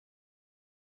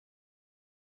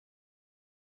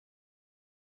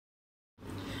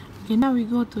Okay, now we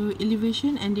go to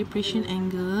elevation and depression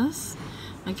angles.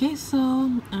 Okay, so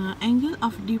angle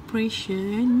of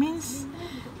depression means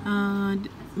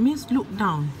look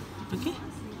down. Okay,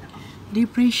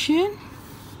 depression,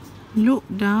 look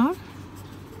down.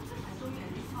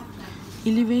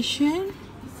 Elevation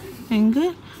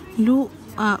angle, look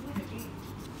up.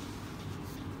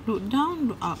 Look down,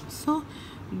 look up. So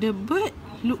the bird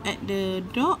look at the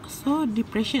dog, so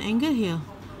depression angle here,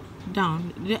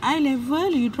 down. The eye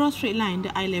level, you draw straight line,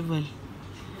 the eye level.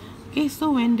 Okay,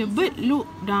 so when the bird look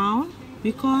down,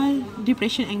 we call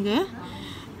depression angle.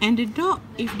 And the dog,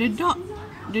 if the dog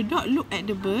look at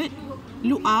the bird,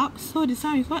 look up, so this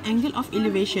one we call angle of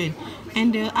elevation.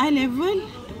 And the eye level,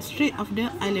 straight of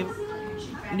the eye level.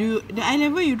 The eye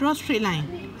level, you draw straight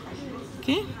line.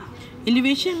 Okay,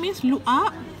 elevation means look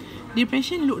up,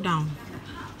 depression look down.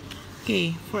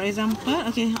 Okay, for example,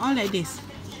 okay, all like this.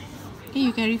 Okay,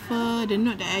 you can refer the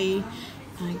note that I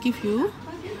give you.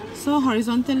 So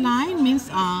horizontal line means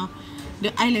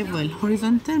the eye level.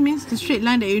 Horizontal means the straight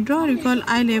line that you draw, we call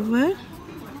eye level.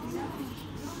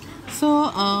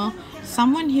 So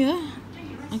someone here,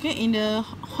 okay, in the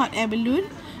hot air balloon,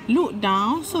 look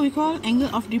down, so we call angle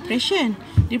of depression.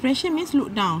 Depression means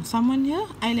look down. Someone here,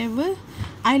 eye level,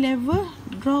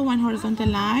 draw one horizontal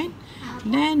line,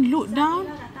 then look down,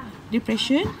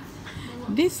 depression.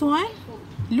 This one,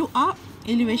 look up,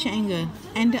 elevation angle.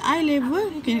 And the eye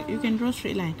level, you can draw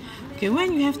straight line. Okay,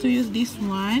 when you have to use this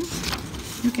one,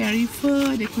 you can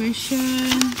refer the question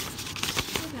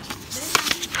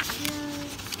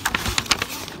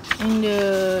in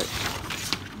the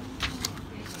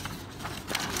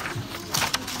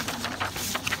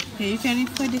you can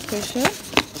refer this question.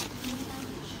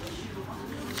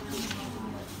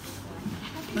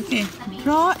 Okay,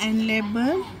 draw and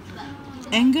label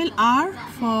angle R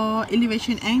for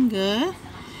elevation angle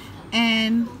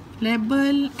and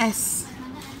label S.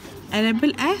 I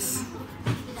label S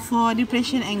for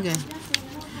depression angle.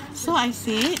 So I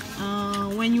say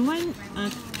when you want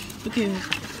okay,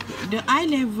 the eye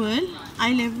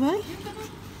level,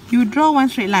 you draw one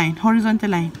straight line,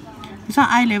 horizontal line. This one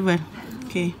eye level.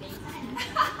 Okay,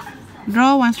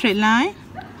 draw one straight line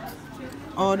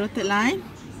or dotted line,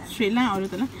 straight line or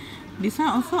dotted line. This one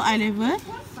also eye level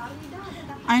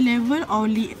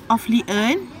of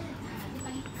Leon.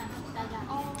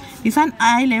 This one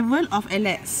eye level of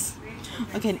Alex.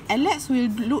 Okay, Alex will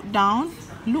look down.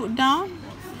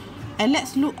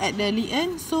 Alex look at the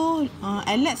Leon, so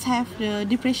Alex have the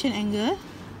depression angle.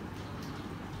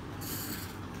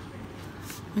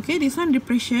 Okay, this one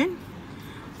depression.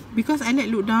 Because Alex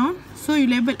look down, so you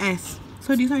label S.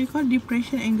 So this one we call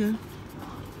depression angle.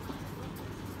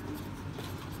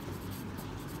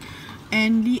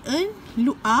 And Leon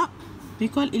look up, we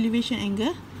call elevation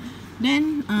angle.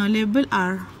 Then label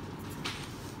R.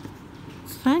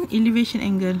 This one elevation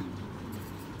angle.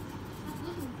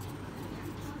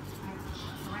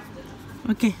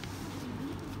 Okay.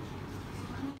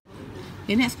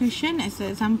 The next question, as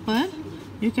an example,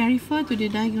 you can refer to the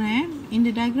diagram. In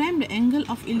the diagram, the angle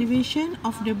of elevation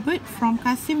of the bird from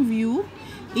Kasim view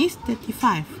is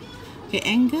 35. Okay,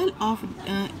 angle of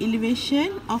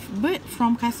elevation of bird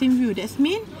from Kasim view. That's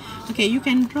mean, okay, you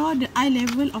can draw the eye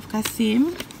level of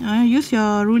Kasim. Use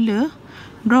your ruler,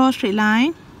 draw a straight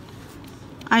line.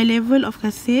 Eye level of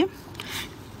Kasim.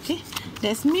 Okay,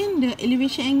 that's mean the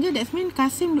elevation angle. That's mean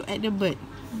Kasim look at the bird.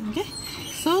 Okay,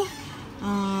 so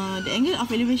the angle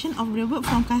of elevation of the bird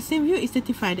from Kasim view is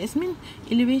 35. That means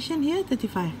elevation here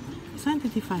 35. This one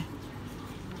 35.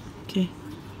 Okay.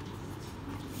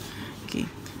 Okay.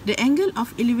 The angle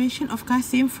of elevation of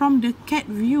Kasim from the cat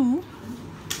view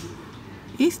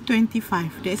is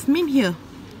 25. That means here,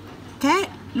 cat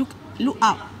look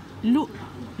up, look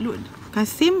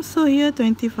Kasim. So here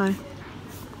 25.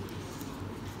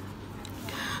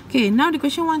 Okay. Now the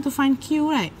question want to find Q,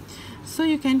 right? So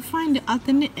you can find the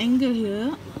alternate angle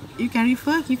here. You can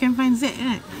refer, you can find Z,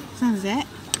 right? This one Z.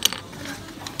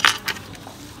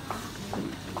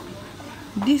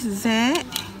 This Z,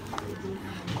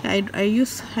 I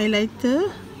use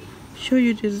highlighter, show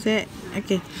you the Z.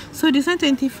 Okay, so this one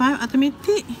 25,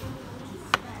 automatic.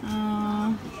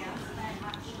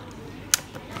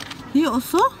 Here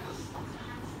also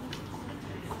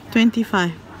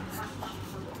 25.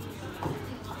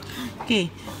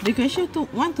 Okay, the question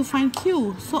want to find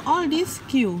Q. So all this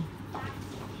Q.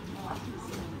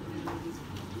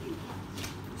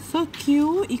 So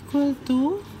Q equal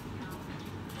to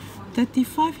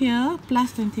 35 here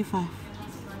plus 25.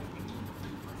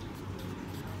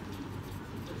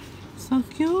 So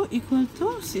Q equal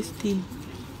to 60.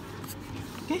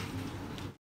 Okay.